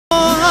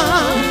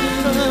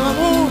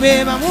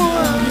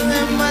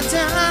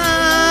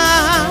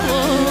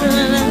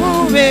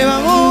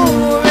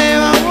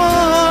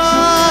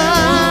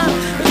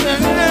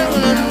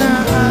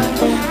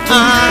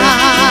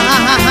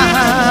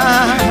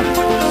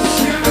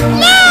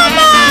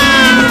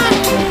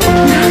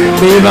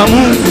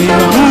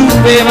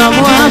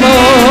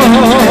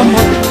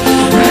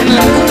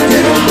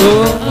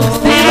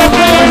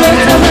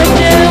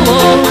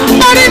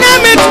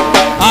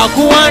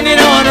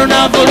Akuwanira wano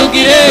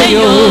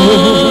navulugireyo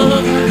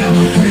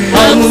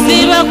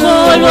Akusiba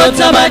kolwo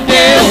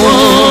tabaddewo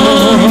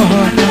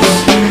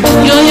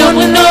Yoyo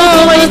muno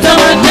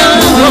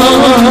waitabaddewo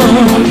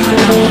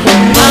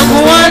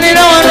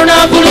Akuwanira wano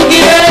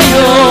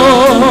navulugireyo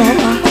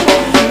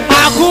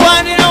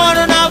Akuwanira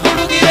wano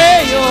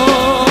navulugireyo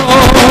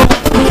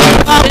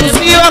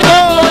Akusiba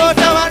kolwo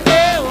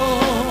tabaddewo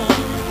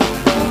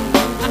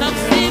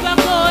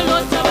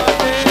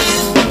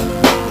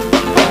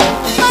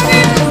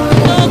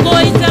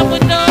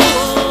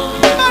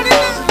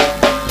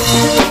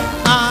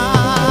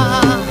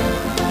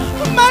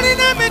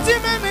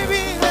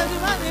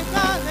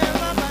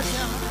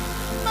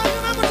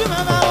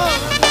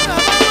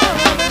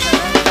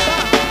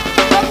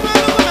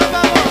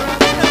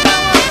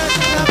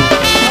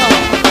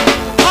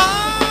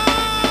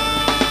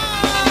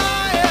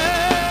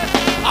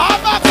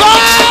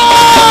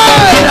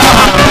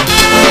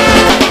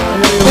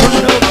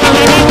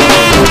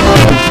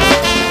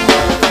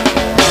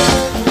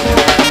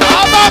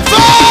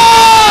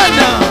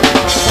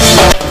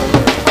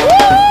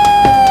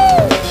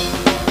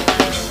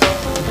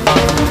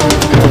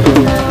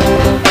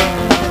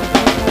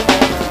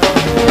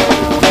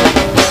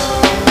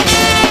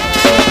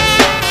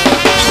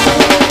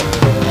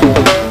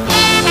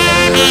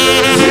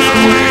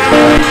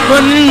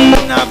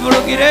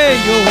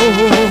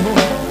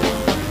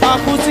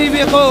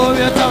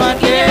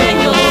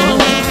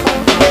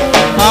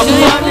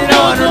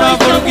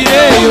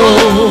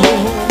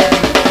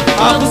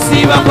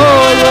Akusiba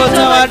kolwo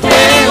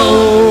tabaddewo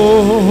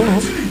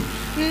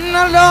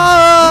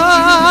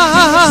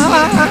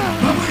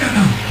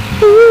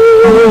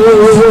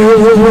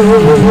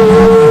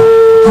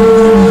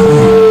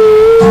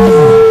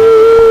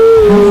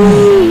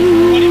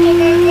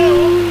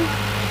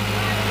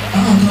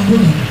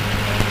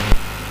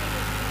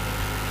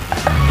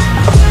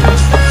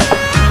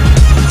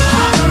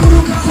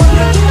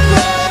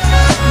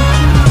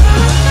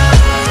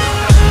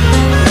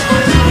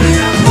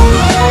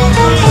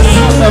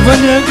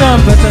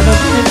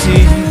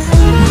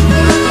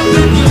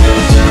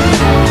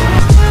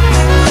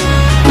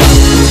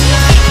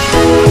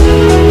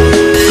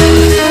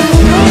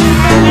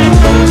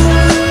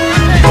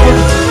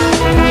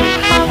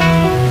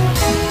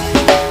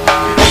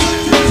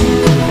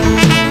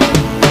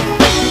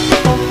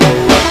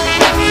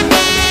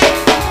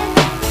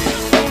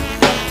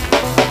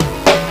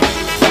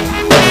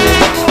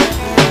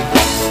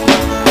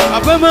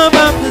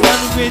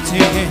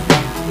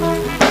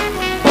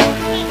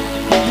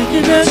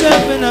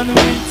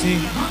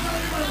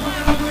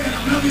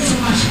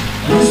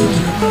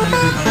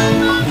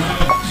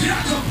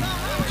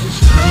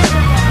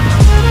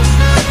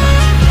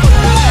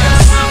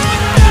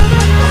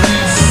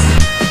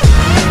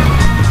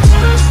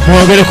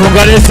Muovere con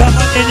Galesa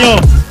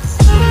Magno.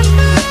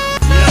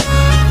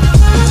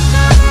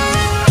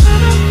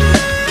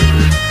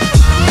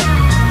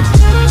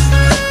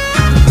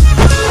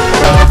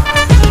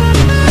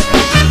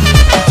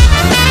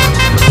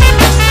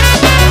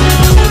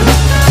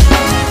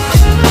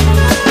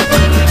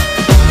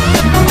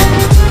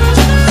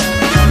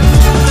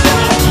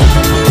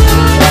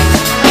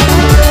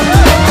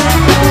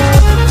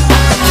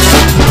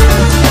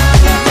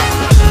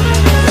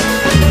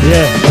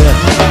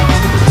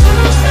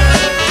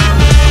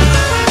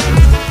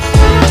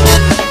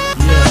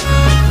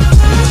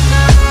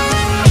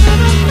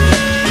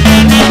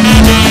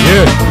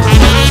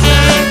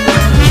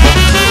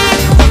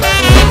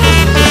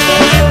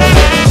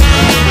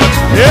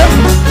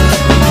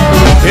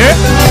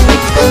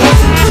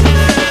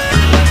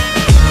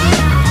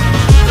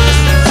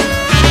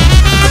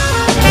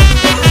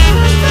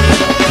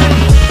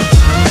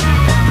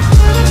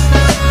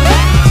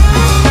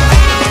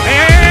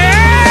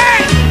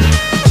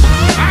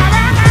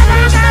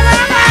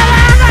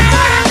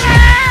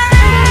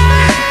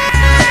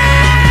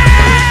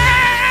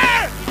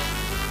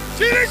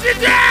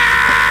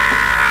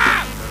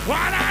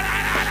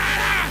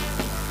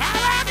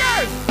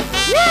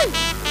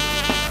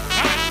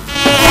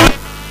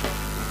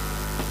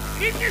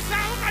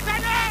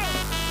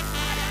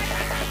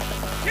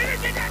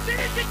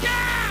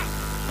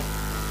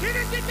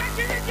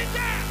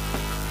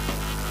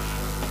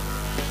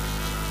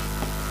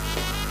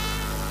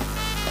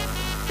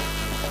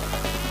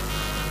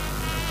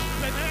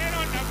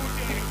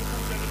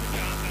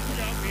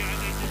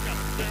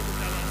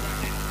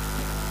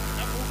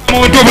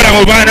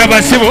 Bana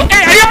basibu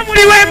ayo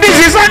muri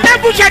wembizi zonde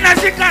bucha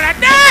nasikala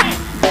da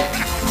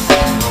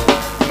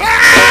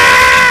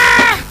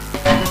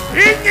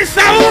ingi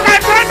sauka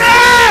tona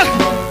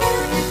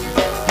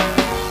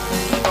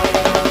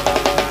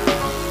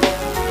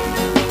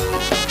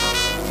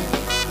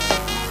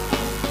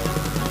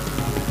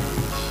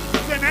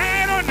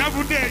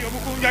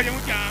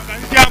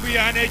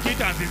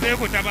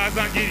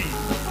bazangiri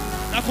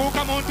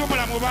nafuuka muntu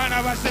mulamu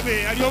baana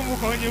basebe ali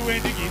omukonyi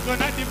w'endigi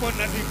zonna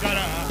ndikonna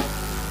ziggala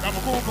nga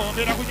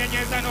mukunkombera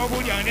kunyenyeza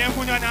n'obulya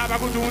n'enkunywa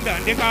n'abakutunda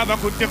ndeka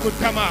abakutte ku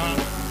ttama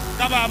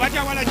kaba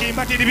abakyawala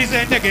kimbatiribiza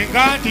entege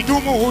nga nti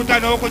tumuwuuta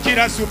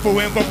n'okukira supu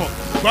w'enkoko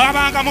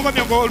bwabanga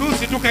mugomye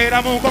ng'oluusi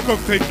tukeera mu nkoko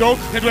ffeddo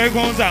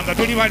tetwegonzanga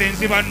tuli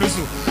balenzi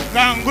bannusu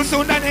nga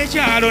ngusunda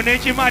n'ekyalo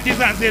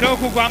n'ekimatiza nzera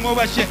okugwamu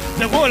bashe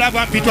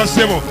tegolaba mpitwa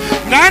ssebo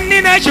nga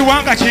nnina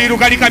ekiwanga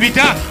kirukalika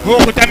bita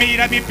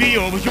okutamirira bibbi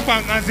obucupa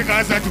nga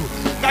nzikasatu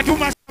nga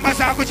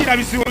tumasamasa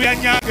kirabisibo bya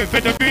nyange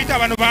ffe tetuyita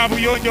bano ba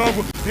buyonjo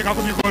obwo leka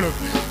ku mikolo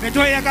ne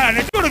tweyagala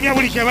ne tulumya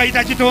buli kye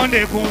bayita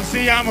kitonde ku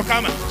nsi ya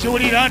mukama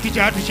kiwulira nti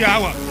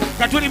kyatukyawa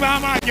nga tuli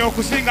b'amaanyi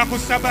okusinga ku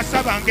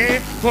sabasaba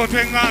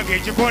ng'otweŋŋanga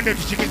ekikonde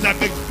tukikiza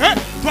bbega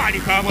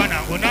twalika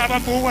bwanango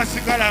n'abafuuwa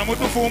sigala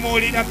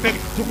mutufuumuulira bbega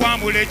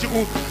tukwamula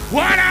ekiku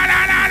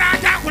walalalaala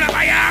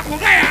atakulaba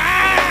yakugeya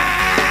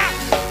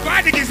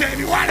twadigiza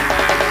ebiwala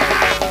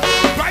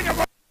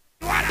twanyogo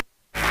ebiwala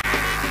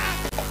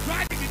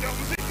twadigiza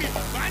omuziki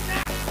banna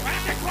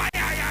banange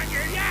twayayanga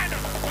eryano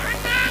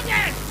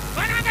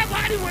banange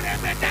gwali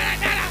mulembe ddala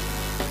ddala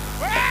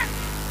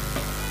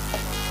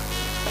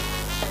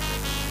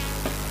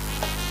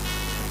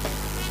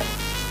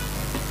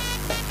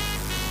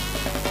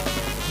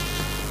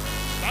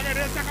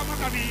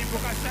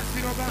Kabimbuka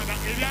Siroganga,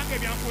 ebyange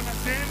byanfuna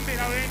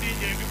sembera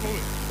wendinje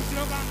ebikuwe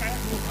Siroganga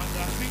yatuukanga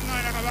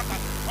asiŋŋaana kabaka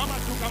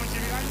wamatuuka mu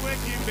kibira aliwo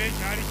ekimba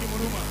ekyali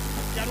kimuluma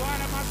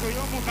yalwala maaso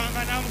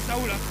y'omukanga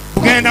n'amusawula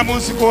kugenda mu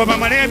nsiko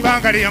bamala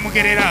ebbanga lye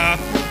yamugerera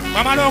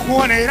bamala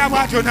okuwona era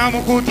bw'atyo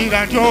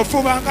n'amukuutira nti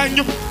ofubanga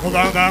nnyo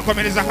obanga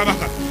akomereza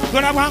kabaka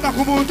tolabwanga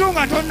ku muntu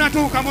nga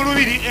tonnatuuka mu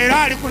lubiri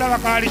era ali kulaba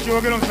kaali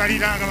kyogero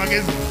nsaliranga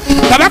magezi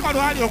kabaka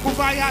lwali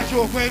okuvaayo atyo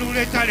okwerula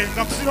ettale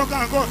nga ku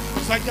Siroganga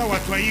musajja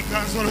wattu ayiika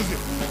nsolo ze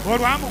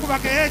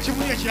olwamukubako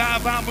ekimuli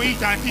ekyava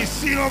muyita nti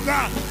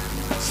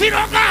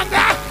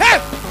Siroganga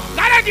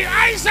kalagi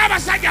ayisa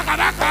abasajja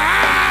kabaka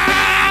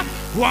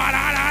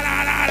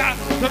walalalala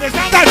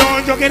togezanga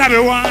nonjogera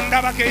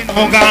bewandabako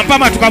eno nga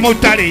mpamatuka mu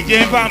ttale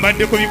gyenva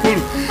mbadde ku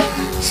bikulu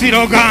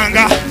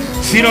Siroganga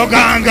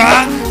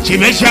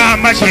kibe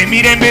kyamba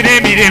kyemirembe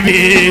n'emirembe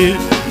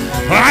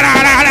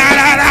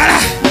walalalala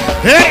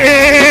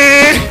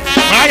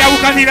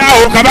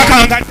ayawukanirawo kabaka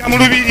ngadda mu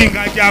lubiri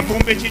nga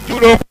gyavumba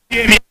ekijjulo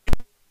okubyebye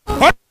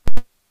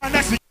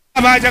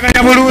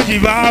abajaganya bulungi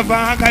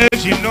bavangayo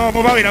kino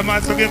mubawera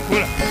maaso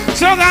g'ekkula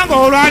Siroganga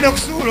olwali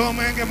okusuula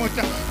omwenge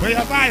mutta bwe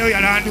yavaayo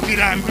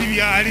yalandukira bikuli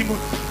byalimu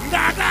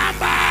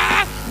ng'agamba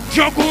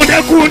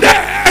kyokundekunde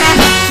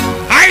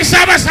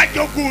ayisa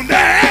abasajja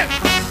okunde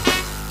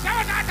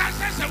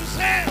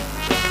sabatatansesebuse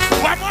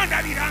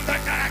wamondabiranga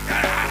ddala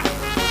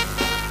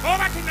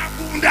oba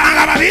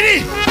tunakundanga babiri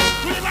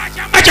tuli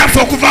bakyamba kyaffe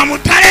okuva mu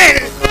ttale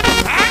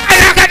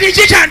ayagadi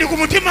kikyandi ku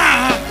mutima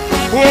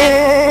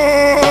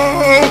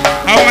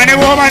awo nga ne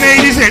bw'oba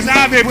n'eyiriza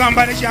ezaava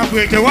ebwamba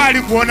nekyaggwe tewaali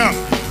kuwona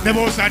ne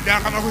bw'osadde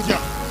akamakuja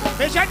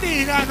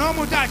ekyaddiira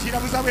n'omuntu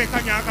akirabuza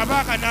bwekanya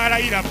akabaka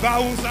n'alayira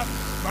bawunsa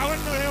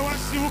bawenno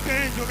ewasibuka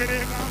enjogera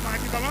egamba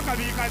nti kabaka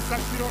biikassa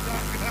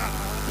Siroganga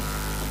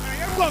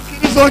naye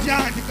gwokkiriza otya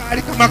nti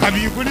kaali kabaka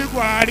biiguli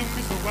gwali mu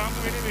miso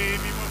gwamuwerera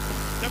emima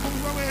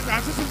tekubweweza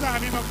nsusuza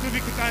amima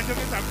kutubikika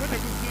njogeza gwe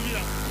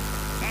tekuzibira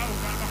awo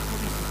gamba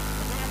kumiso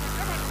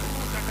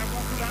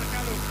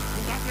takwakulantalo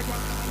kugate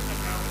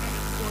gwangamautatawo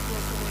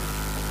nabekikotosobola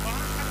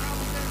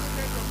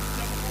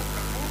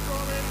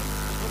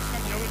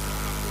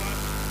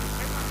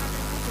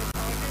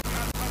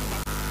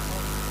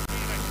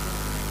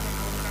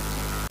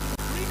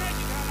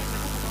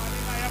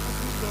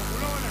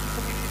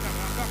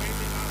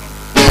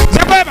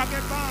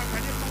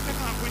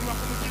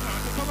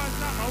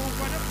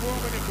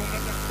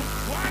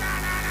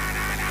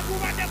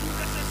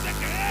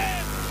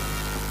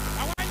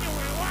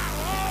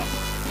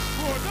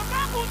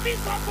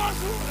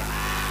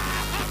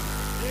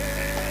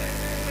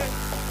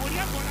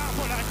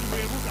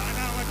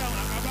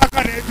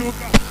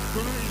netuuka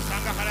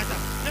tuluyisanga kalata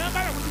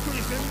nayagala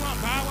kuzituyisa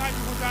emwamba awaali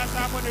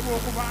kutasaako ne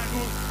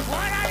bwokubandu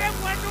walaale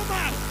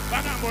mwanuma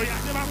bagamba oyo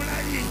ate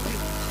babulayi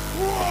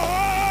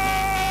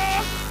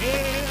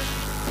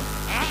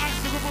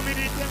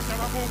sikuvumiridde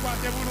nsaba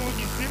munkwate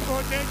bulungi singa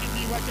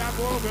oteekitiibwa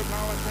kyagobwe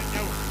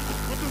kwawasannyawo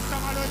kutussa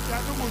malojja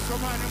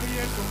tumusoma ne mu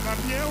Yesu nga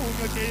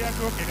byewuunyo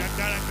kyeyasookera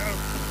ddala ddala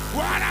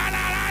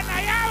walaalala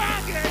naye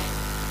abange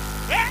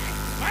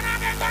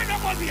banange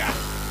ngandogobya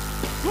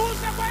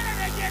tuuse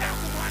kwereregera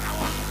ku mwana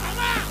wa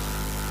Mukama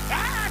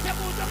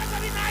tekunjogeza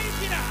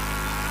binaayitira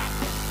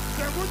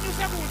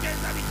tekunnyuse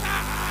kunteeza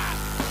bitaha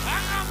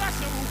agamba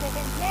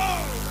sebugogogo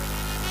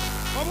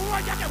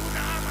obuwanja ke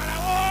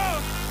bunaamalawo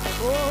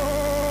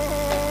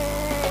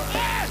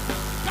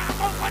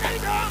kakonkona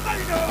binonga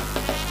bino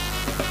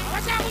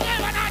abakyakunyaye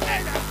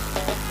banaagenda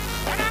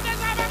banange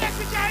zabange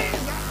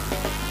sikyayinza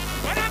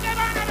banange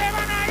baana be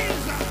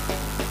banaayinza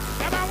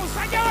aba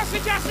musajja wo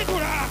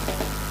sikyasigula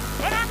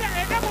banange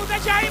ennaku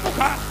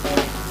tekyayimuka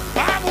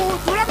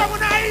tulaga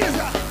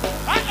munaayinza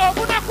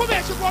obunakuba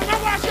ekikonya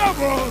bwakyo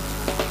obwo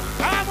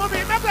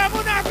mubimbe gwe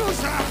munaku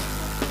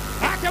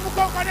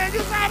mukoko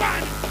nenjusa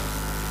abaana.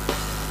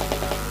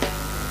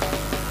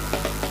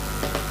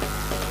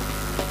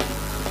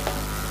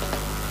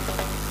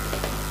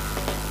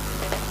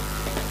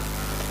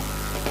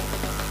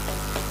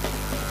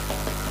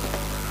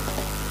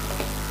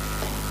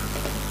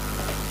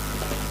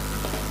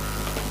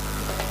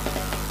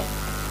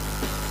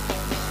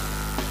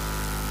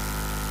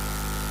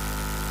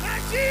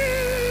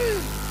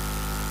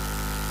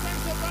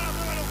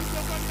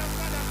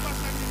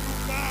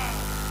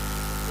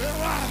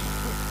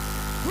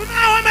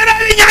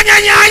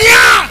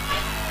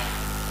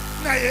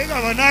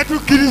 Nayenga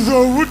banatukkiriza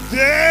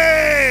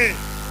obudde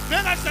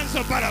nenga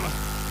tusanisa balaba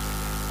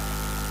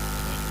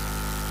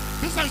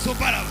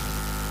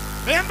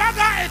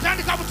embaga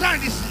etandika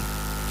butandisi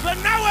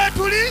ffenna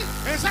weetuli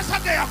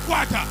ensasage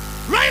yakwata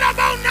right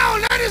about now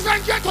ladies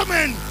and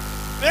gentlemen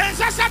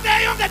ensasage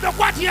eyongedde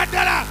okwatira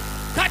ddala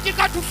kati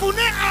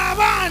katufune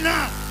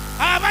abaana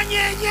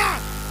abanyeenya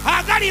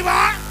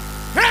agaliba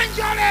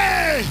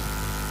enjole.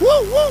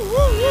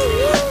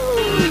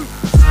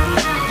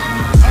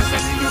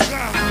 Hassan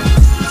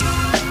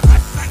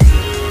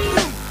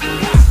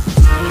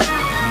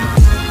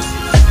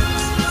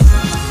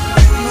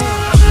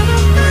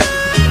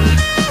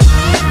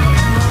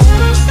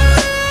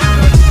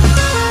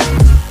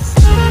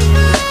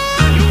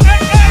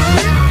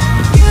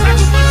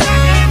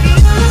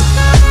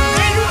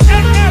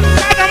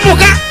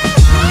Nduga.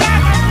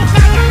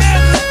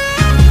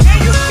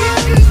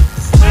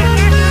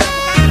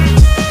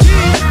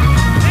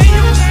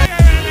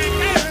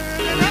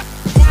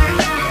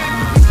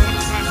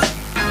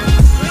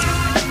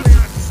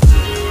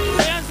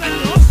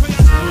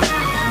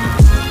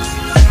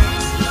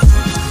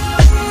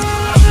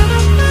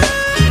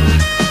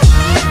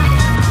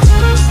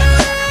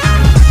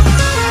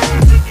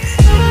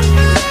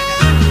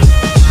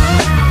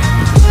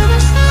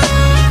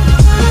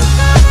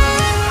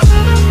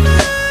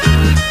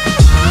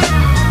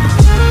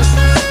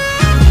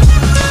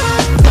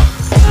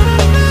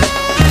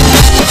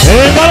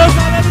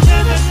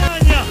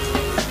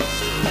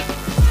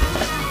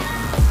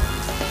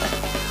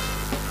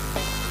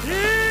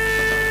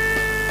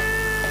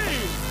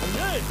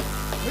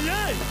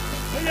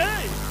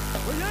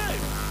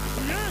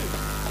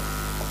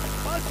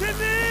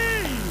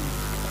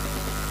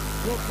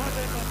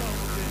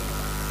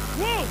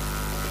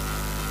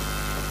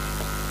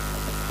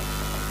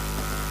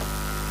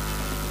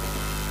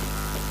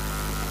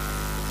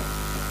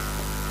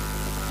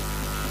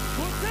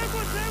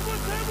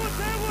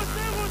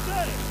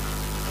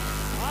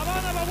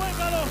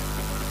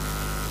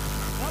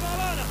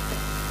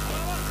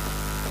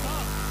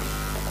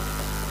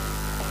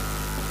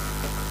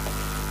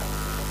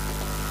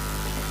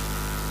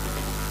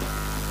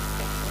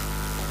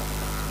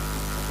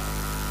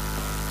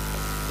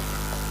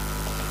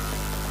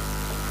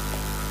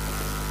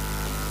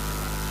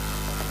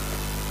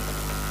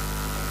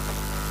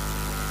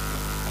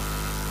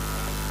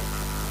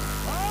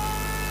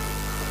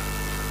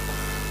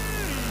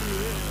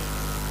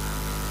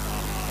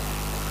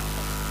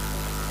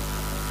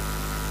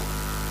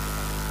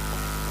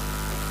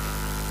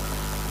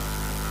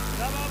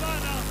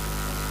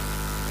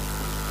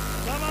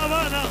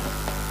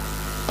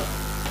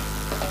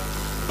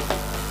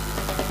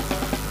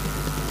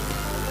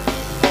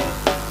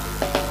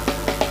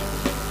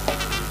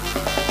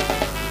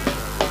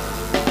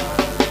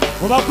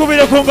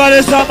 Mubakubire ku ngalo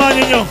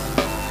ez'amaanyi nnyo.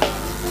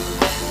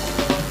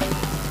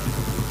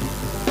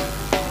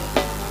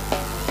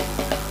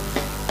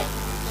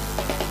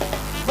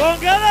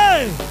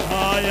 Bongere!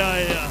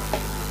 Ayaya.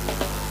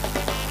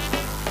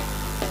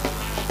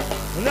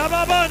 Olaba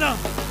abaana.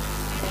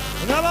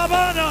 Olaba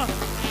abaana.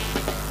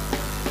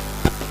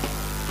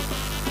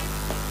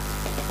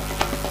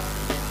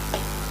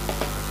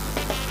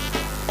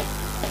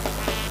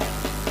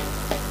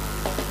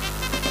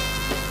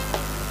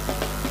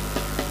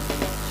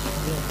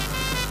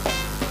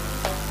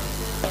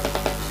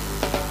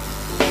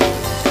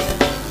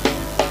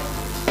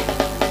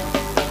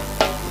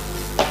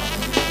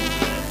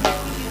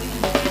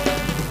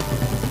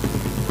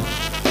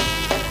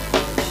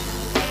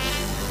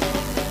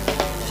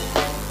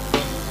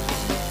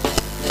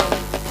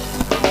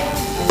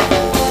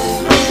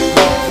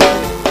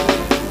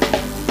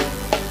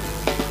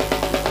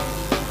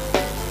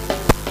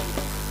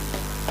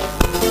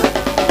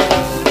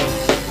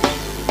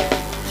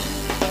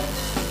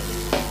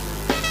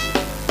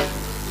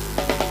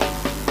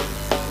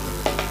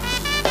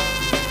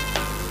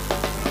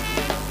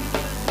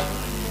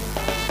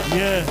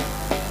 Yeah.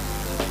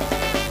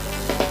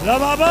 La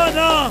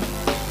babana.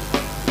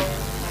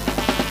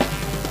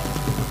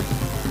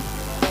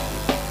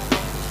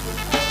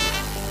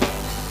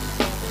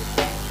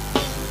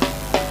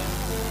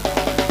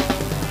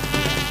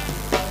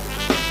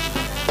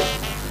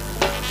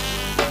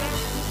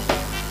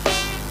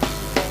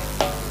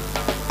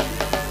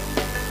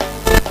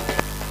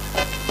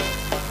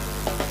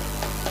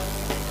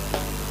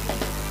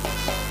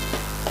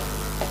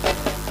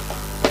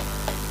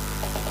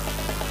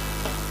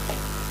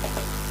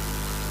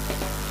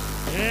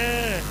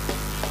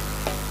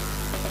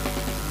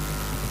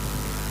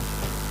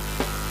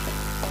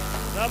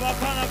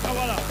 Nabakana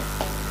Kawala.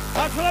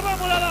 Atulaba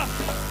mulala.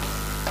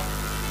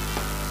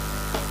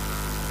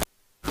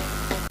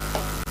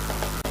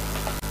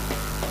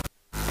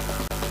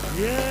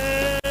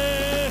 Yeah.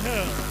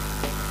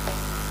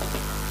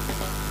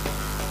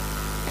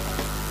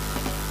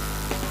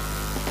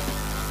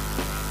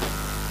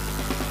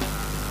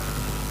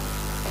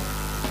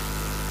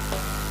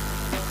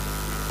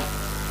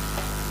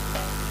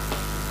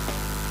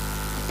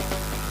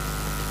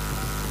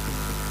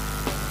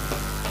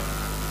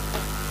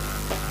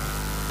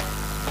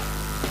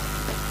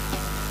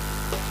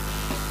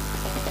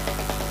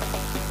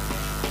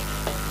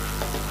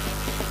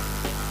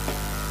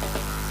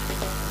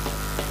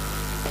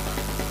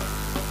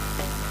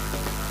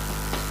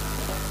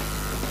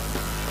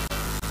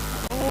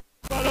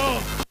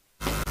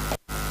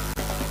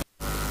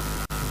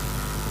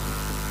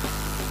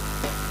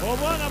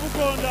 Obwana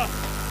bukonda.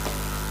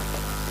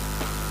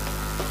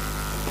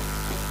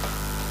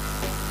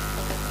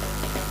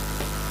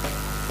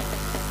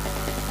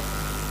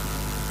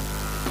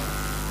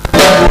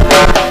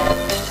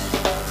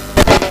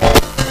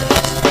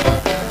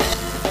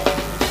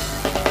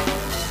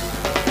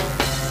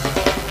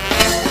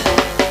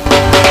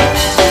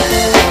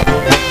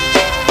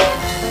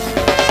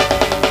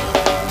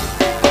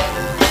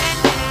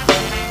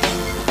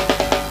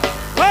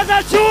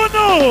 Kaza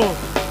chuno.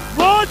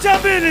 Moja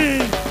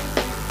mbili.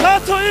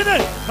 Tato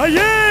ine. Ah,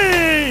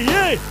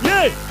 yeah.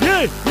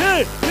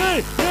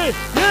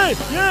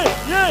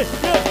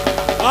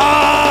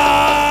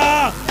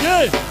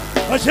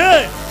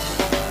 Ashe.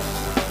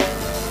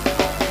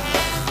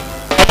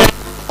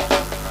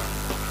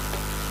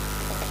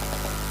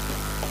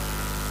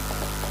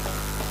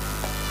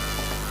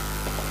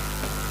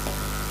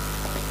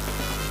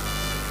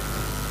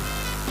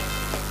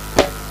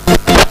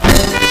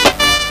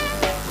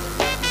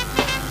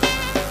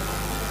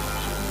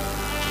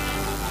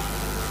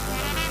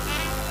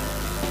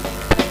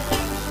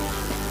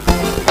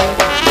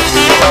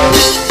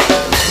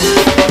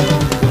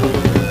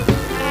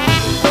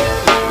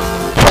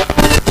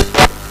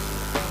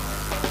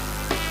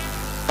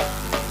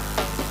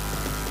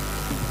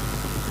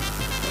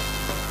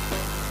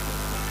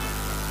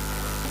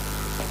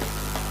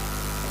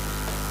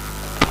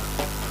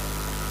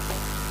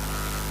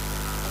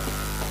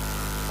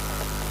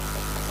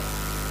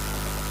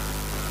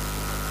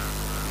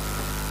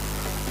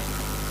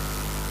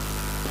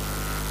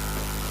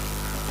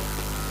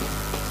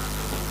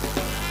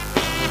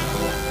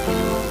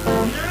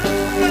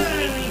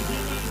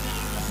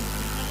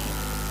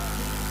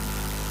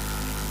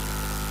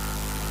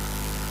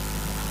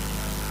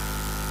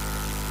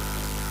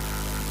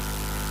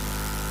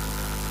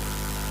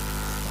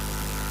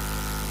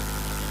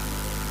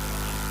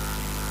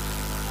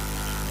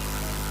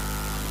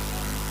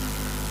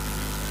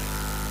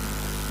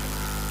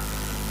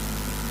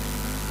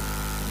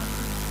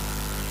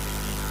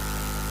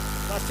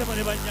 Basema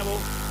ne banyabo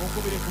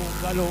okubire ku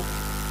ngalo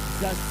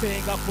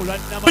zasenga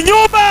kulanna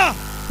nyumba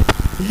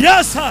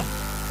yasa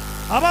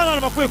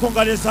abana bakwe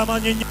kongaleza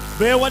amanyenye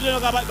bewadde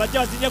bajja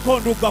bazinyeko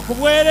Nduga ku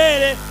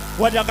bwerere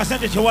wadde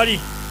akasente kyewali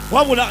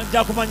wabula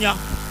nja kumanya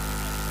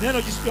neno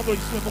gisiyongolo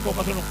gisimeko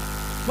katono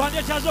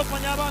twandya kyazo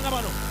okumanya abaana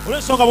bano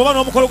olw'ensonga bw'oba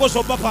n'omukologoso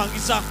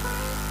obapangisa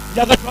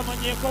njaga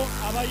tubamanyeko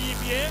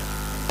abayimbye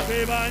be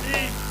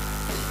baani.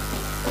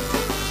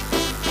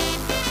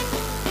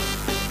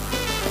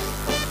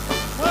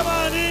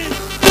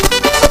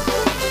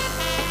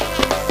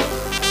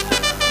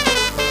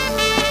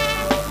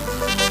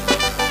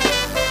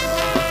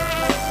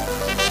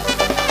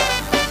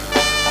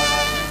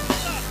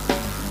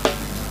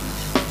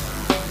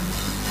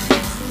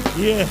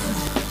 Yeah.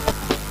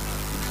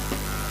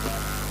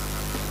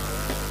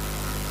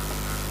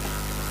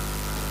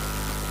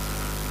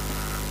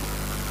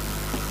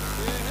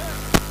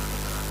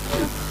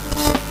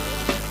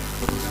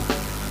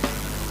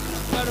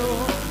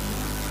 Hello.